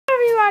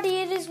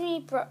everybody, it is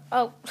me,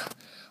 oh,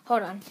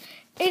 hold on.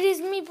 It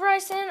is me,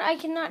 Bryson. I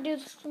cannot do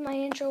this with my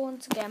intro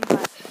once again,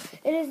 but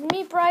it is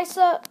me,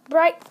 Bryson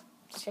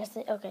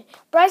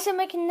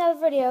making another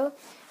video.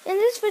 In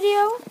this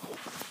video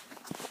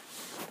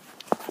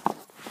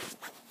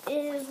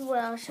is what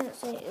I shouldn't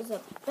say is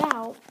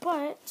about,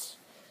 but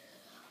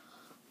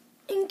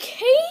in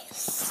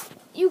case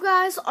you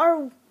guys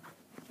are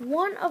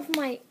one of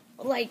my,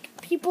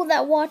 people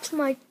that watch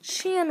my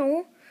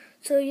channel,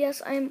 so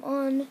yes, I'm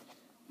on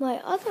my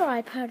other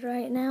iPad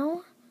right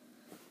now.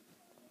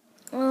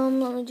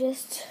 Let me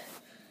just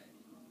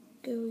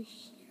go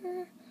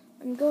here.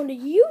 I'm going to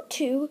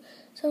YouTube.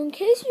 So in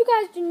case you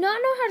guys do not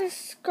know how to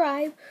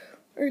subscribe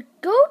or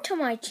go to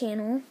my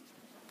channel,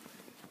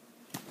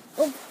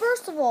 well,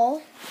 first of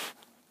all,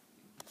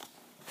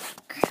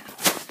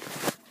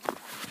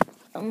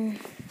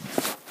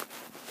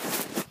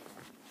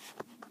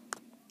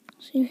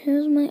 so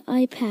here's my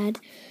iPad.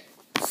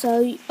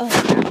 So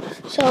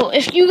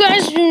if you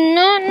guys do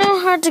not know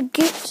how to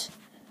get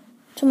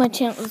to my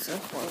channel,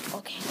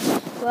 okay.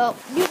 Well,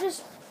 you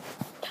just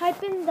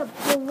type in the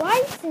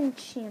Bryson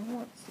channel.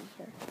 Let's see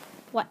here.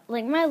 What?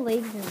 Like my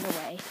leg's in the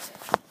way.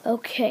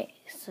 Okay,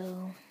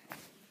 so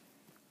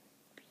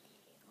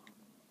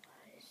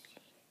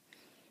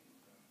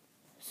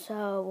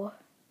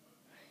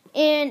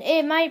and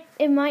it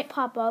might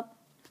pop up.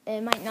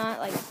 It might not,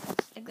 like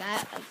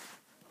that,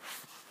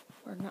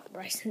 or not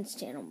Bryson's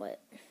channel,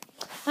 but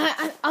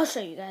I'll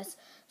show you guys.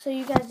 So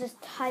you guys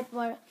just type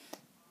what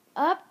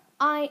up.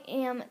 I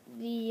am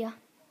the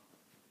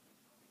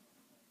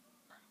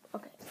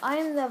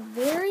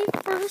very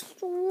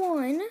first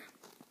one.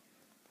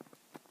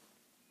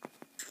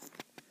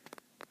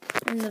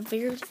 I'm the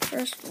very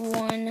first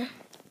one.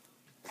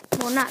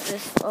 Well, not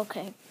this.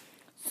 Okay.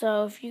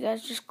 So if you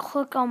guys just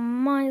click on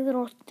my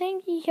little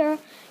thingy here,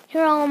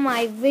 here are all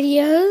my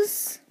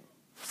videos.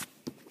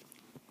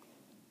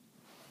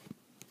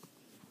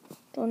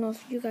 Don't know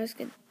if you guys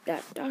get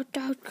that.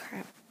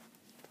 Crap.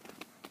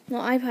 No,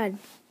 iPad.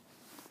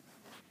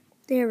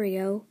 There we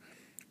go.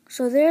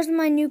 So there's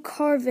my new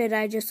car vid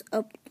I just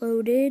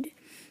uploaded.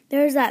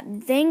 There's that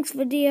thanks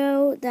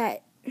video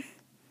that,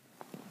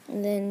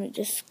 and then we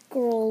just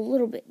scroll a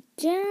little bit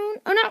down.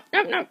 Oh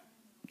no.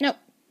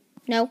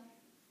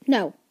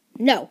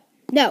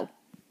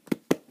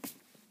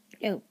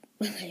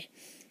 Okay.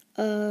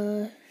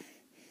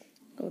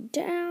 Go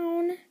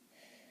down,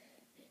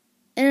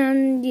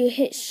 and you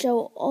hit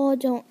show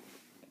all.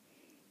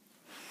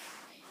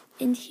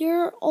 And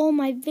here are all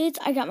my vids.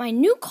 I got my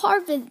new car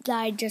vid that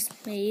I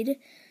just made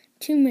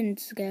 2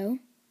 minutes ago.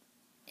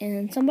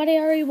 And somebody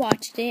already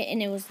watched it,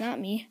 and it was not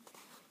me.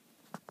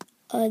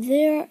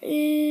 There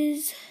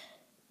is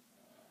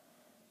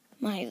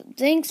my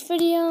thanks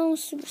video,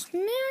 Super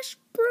Smash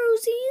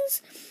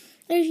Brosies.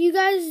 If you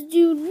guys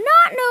do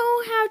not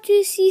know how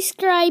to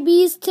subscribe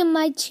to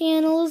my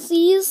channels,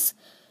 you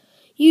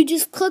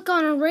just click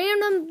on a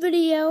random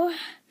video.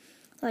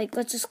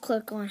 Let's just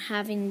click on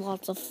having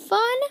lots of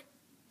fun.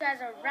 Guys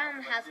are around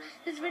the house.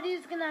 This video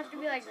is gonna have to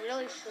be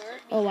really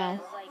short. Because,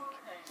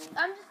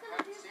 I'm just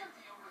gonna do some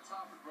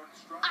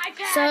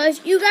iPad. So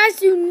if you guys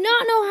do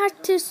not know how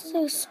to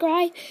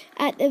subscribe,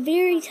 at the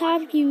very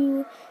top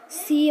you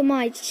see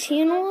my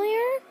channel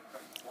there.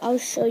 I'll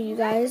show you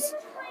guys,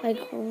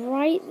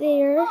 right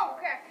there,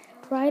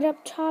 right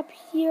up top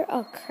here.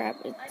 Oh crap!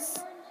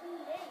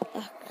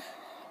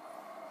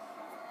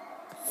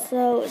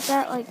 So is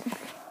that It's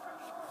basically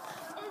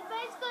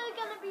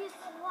gonna be a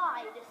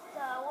slide.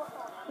 So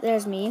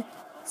there's me.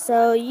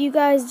 So you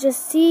guys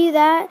just see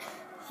that.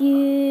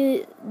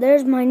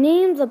 There's my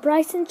name, the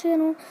Bryson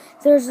channel.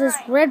 There's this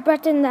red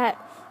button that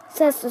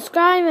says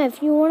subscribe.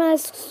 If you want to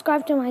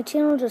subscribe to my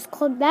channel, just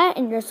click that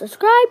and you're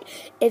subscribed.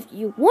 If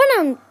you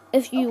want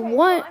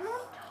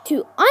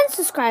to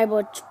unsubscribe,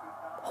 which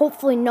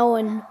hopefully no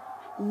one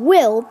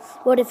will,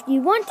 but if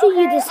you want to,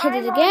 you just hit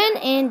it again,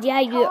 and yeah,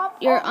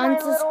 you're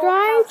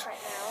unsubscribed.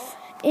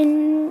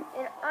 And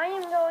I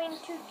am going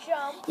to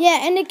jump.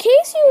 Yeah, and in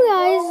case you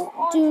guys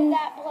do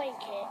that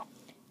blanket.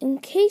 In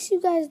case you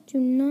guys do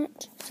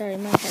not, sorry,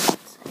 my head.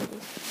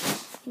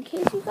 In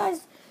case you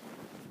guys,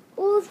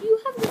 well, if you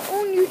have your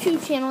own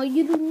YouTube channel,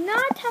 you do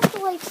not have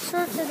to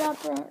search it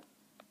up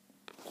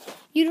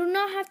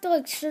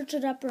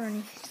or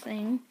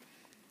anything.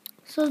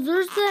 So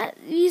there's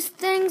these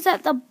things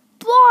at the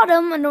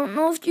bottom. I don't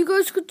know if you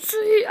guys could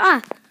see.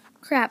 Ah,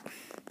 crap.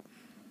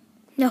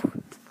 No.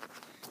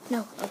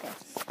 Okay.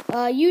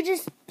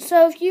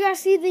 So if you guys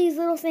see these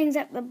little things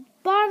at the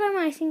bottom,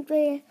 I think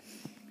they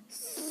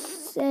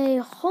say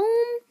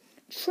home,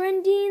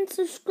 trending,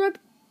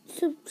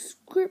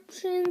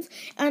 subscriptions,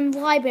 and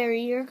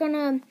library. You're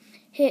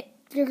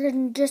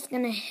just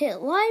gonna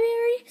hit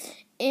library,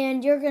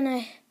 and you're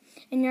gonna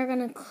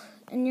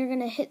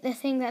hit the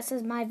thing that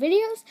says my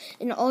videos,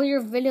 and all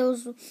your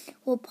videos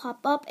will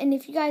pop up. And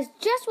if you guys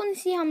just want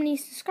to see how many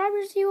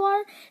subscribers you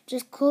are,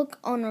 just click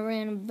on a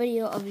random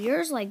video of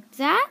yours like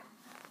that.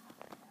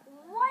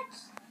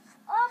 What's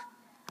up,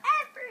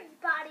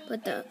 everybody?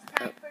 It's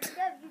time for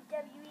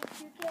WWE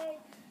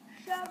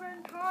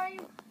 2K7 time.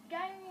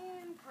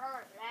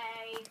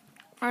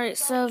 Alright,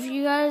 so if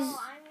you guys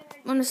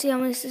want to see how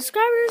many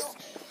subscribers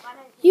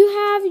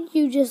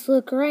you just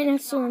look right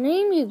next to your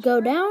name, you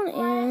go down,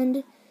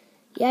 and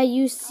yeah,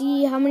 you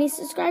see how many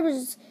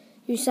subscribers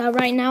you saw.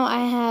 Right now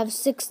I have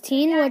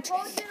 16, which,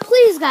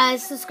 please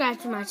guys, subscribe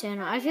to my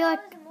channel. I feel like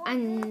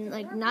I'm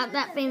not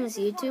that famous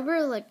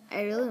YouTuber,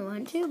 I really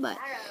want to, but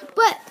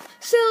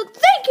so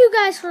thank you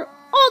guys for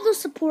all the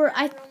support.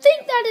 I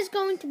think that is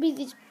going to be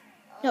the,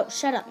 no,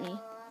 shut up, me.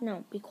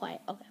 No, be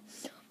quiet. Okay.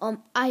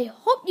 I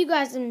hope you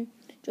guys enjoyed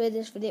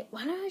this video.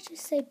 Why don't I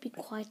just say be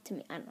quiet to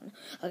me? I don't know.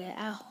 Okay,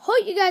 I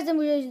hope you guys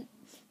enjoyed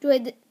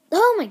the,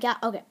 oh my god,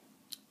 okay.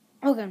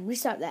 Okay,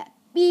 restart that.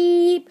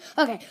 Beep.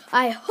 Okay,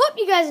 I hope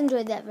you guys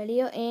enjoyed that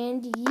video,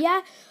 and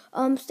yeah,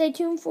 stay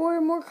tuned for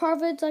more car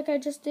vids like I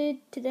just did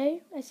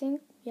today, I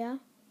think. Yeah.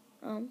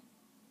 I don't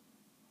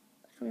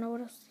know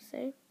what else to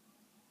say.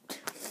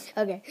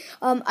 Okay.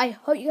 I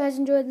hope you guys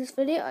enjoyed this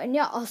video, and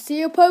yeah, I'll see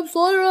you peeps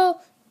later.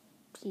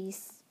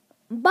 Peace.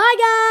 Bye,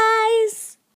 guys.